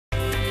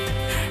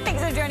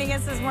for joining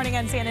us this morning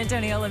on San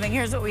Antonio Living.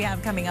 Here's what we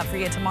have coming up for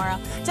you tomorrow.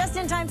 Just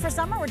in time for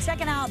summer, we're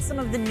checking out some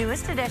of the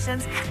newest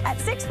additions at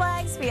Six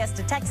Flags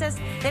Fiesta, Texas.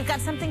 They've got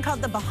something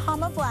called the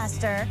Bahama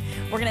Blaster.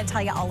 We're going to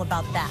tell you all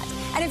about that.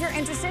 And if you're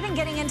interested in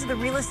getting into the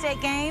real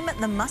estate game,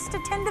 the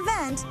must-attend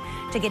event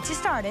to get you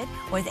started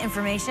with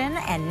information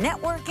and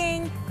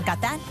networking. We've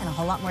got that and a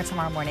whole lot more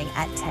tomorrow morning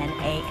at 10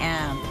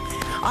 a.m.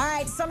 All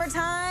right,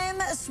 summertime,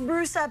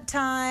 spruce up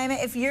time.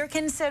 If you're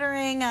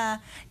considering,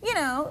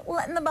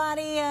 letting the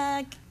body,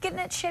 getting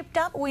it shaped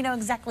up, we know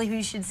exactly who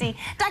you should see.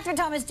 Dr.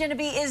 Thomas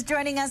Jeneby is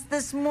joining us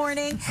this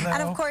morning. Hello.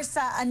 And of course,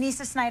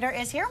 Anissa Snyder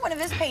is here, one of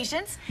his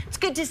patients. It's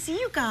good to see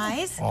you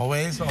guys.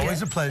 Always a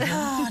pleasure.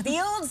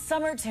 The old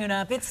summer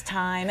tune-up, it's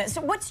time.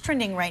 So what's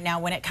trending right now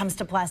when it comes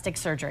to plastic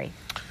surgery?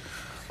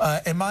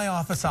 In my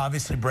office,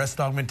 obviously, breast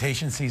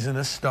augmentation season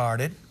has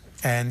started.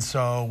 And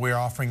so we're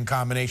offering a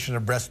combination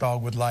of breast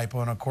aug with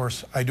lipo. And of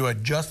course, I do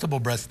adjustable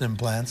breast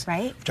implants,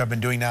 right, which I've been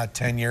doing now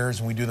 10 years.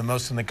 And we do the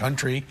most in the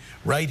country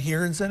right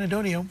here in San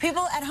Antonio.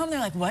 People at home, they're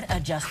like, what,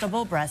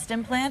 adjustable breast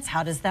implants?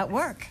 How does that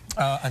work?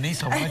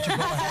 Anissa, why don't you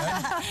go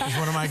ahead? She's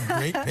one of my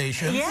great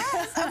patients.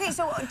 Yes. Okay,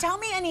 so tell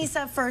me,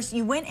 Anissa, first,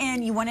 you went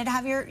in, you wanted to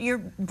have your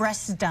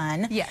breasts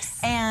done. Yes.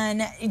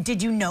 And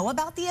did you know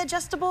about the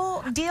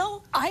adjustable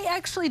deal? I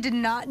actually did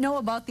not know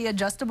about the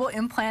adjustable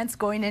implants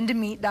going in to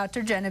meet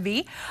Dr.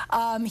 Jeneby.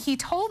 He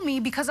told me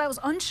because I was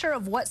unsure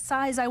of what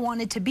size I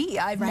wanted to be.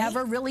 I've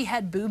never really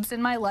had boobs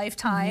in my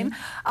lifetime.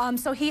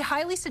 So he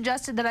highly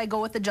suggested that I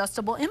go with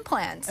adjustable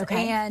implants.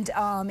 Okay. And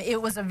it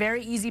was a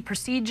very easy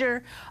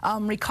procedure.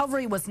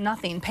 Recovery was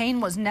nothing.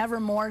 Pain was never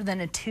more than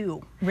a 2.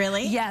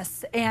 Really?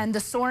 Yes. And the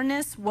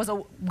soreness was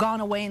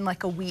gone away in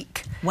like a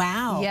week.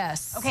 Wow.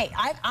 Yes. Okay,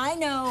 I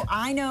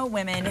know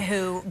women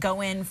who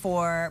go in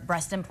for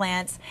breast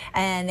implants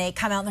and they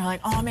come out and they're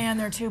like, oh man,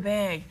 they're too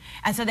big.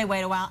 And so they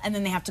wait a while and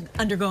then they have to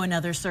undergo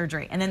another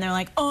surgery. And then they're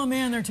like, oh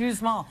man, they're too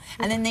small.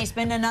 And then they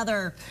spend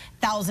another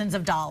thousands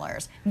of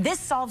dollars. This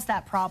solves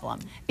that problem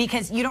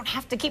because you don't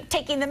have to keep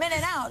taking them in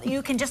and out.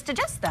 You can just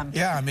adjust them.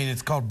 Yeah, I mean,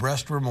 it's called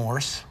breast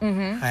remorse.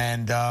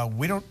 And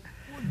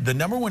the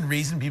number one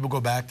reason people go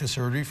back to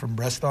surgery from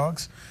breast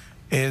augs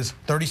is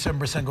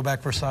 37% go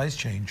back for size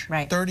change.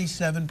 Right.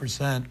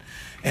 37%.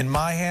 In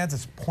my hands,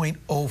 it's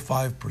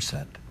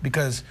 0.05%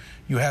 because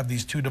you have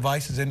these 2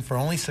 devices in for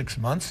only 6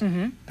 months.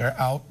 They're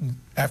out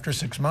after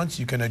 6 months.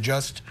 You can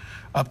adjust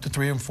up to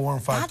 3 and 4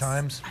 and 5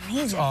 times.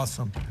 Amazing. It's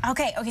awesome.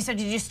 Okay, so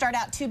did you start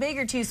out too big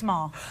or too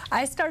small?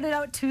 I started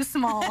out too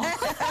small.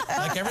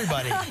 Like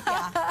everybody.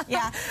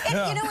 Yeah.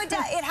 You know,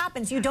 it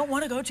happens. You don't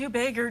want to go too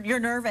big or you're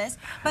nervous.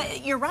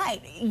 But you're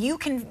right. You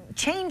can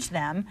change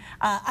them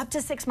up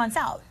to 6 months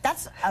out.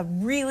 That's a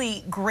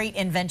really great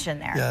invention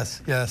there.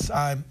 Yes.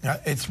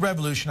 It's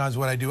revolutionized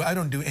what I do. I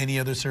don't do any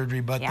other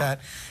surgery but that.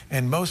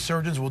 And most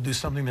surgeons will do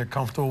something they're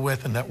comfortable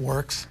with and that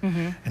works.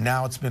 And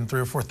now it's been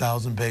 3,000 or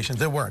 4,000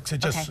 patients. It works.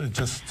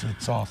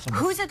 It's awesome.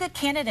 Who's a good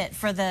candidate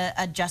for the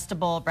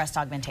adjustable breast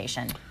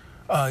augmentation?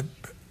 I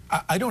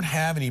don't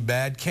have any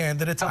bad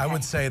candidates. I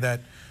would say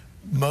that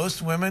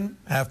most women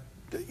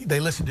they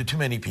listen to too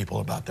many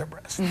people about their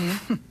breasts.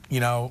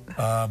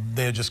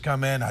 They just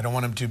come in, I don't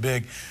want them too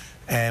big.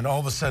 And all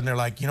of a sudden, they're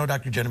like,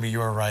 Dr. Jeneby, you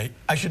were right.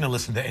 I shouldn't have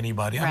listened to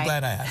anybody. I'm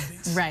glad I had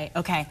these. Right,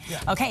 okay.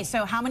 Yeah. Okay,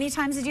 so how many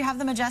times did you have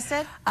them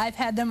adjusted? I've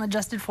had them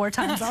adjusted 4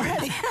 times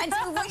already. And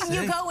so when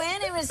you go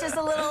in, it was just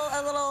a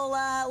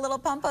little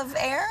pump of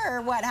air,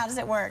 or what? How does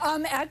it work?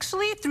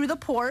 Actually, through the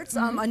ports,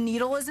 a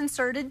needle is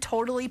inserted,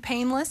 totally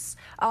painless,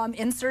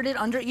 inserted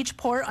under each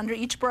port, under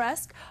each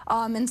breast,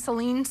 and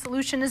saline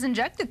solution is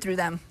injected through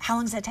them. How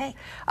long does it take?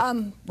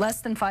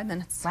 Less than 5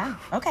 minutes. Wow,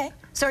 okay.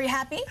 So are you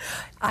happy?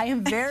 I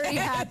am very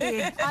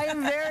happy. I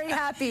am very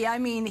happy. I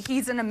mean,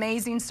 he's an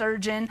amazing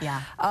surgeon.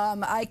 Yeah.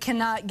 I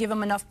cannot give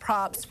him enough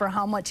props for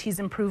how much he's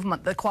improved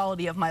the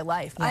quality of my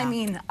life. Yeah. I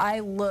mean,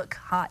 I look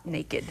hot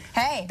naked.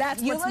 Hey,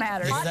 that's what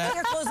matters. Hot with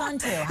your clothes on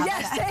too.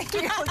 Yes, thank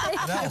you.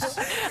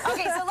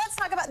 Okay, so let's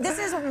talk about, this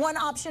is one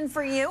option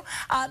for you,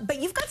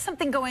 but you've got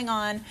something going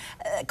on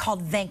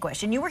called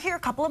Vanquish, and you were here a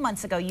couple of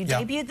months ago. You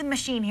debuted the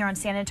machine here on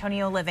San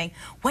Antonio Living.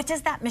 What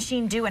does that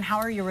machine do, and how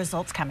are your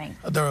results coming?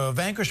 The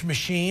Vanquish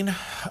machine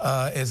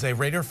is a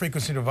radio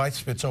frequency device,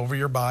 fits over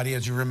your body,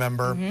 as you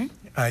remember.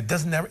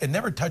 It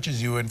never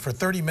touches you, and for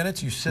 30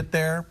 minutes you sit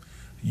there,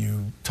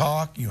 you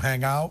talk, you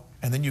hang out,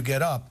 and then you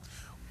get up.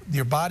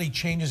 Your body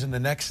changes in the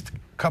next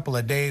couple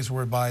of days,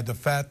 whereby the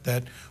fat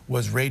that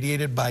was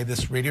radiated by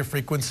this radio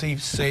frequency,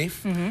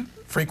 safe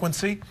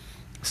frequency,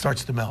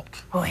 starts to melt.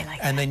 Oh, I like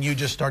that. And then you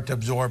just start to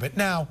absorb it.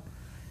 Now,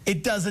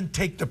 it doesn't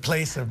take the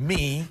place of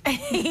me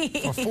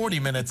for 40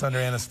 minutes under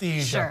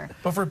anesthesia. Sure.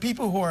 But for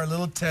people who are a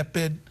little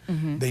tepid,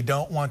 they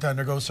don't want to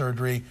undergo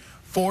surgery,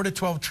 4 to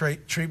 12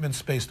 treatments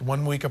spaced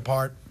 1 week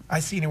apart. I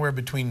see anywhere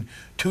between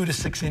 2 to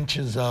 6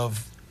 inches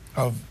of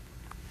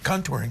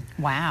contouring.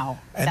 Wow.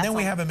 And That's then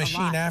we have a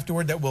machine lot.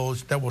 afterward that will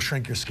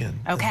shrink your skin.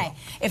 Okay.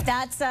 If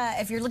that's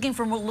if you're looking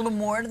for a little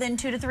more than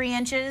 2 to 3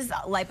 inches,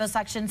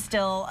 liposuction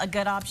still a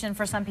good option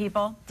for some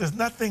people. There's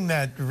nothing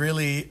that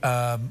really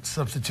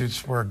substitutes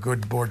for a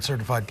good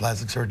board-certified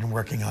plastic surgeon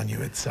working on you.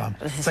 It's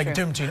like a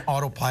difference between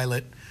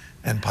autopilot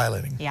and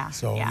piloting. Yeah.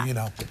 So, you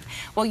know.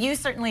 Well, you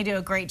certainly do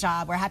a great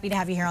job. We're happy to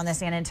have you here on the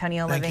San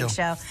Antonio Living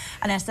Show.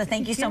 Anissa,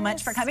 thank you so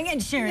much for coming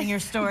and sharing your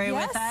story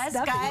with us.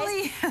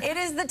 Definitely. Guys, it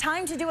is the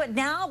time to do it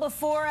now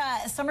before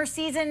summer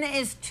season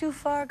is too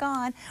far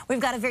gone. We've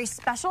got a very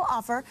special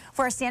offer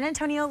for our San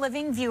Antonio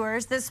Living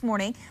viewers this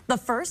morning. The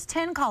first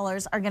 10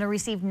 callers are going to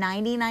receive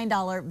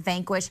 $99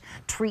 Vanquish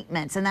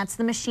treatments, and that's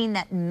the machine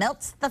that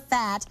melts the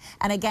fat.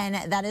 And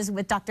again, that is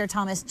with Dr.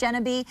 Thomas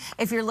Jeneby.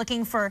 If you're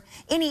looking for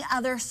any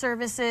other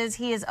services,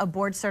 he is a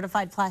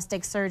board-certified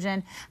plastic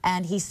surgeon,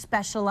 and he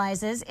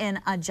specializes in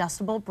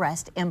adjustable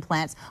breast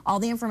implants. All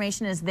the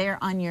information is there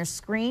on your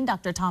screen.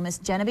 Dr. Thomas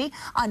Jeneby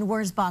on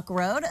Wurzbach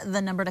Road. The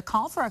number to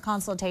call for a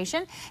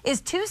consultation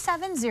is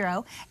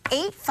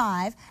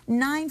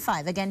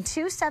 270-8595. Again,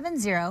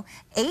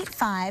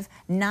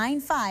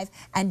 270-8595.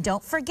 And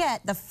don't forget,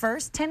 the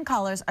first 10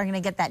 callers are going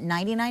to get that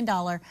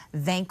 $99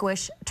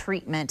 Vanquish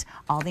treatment.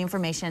 All the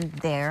information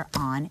there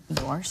on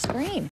your screen.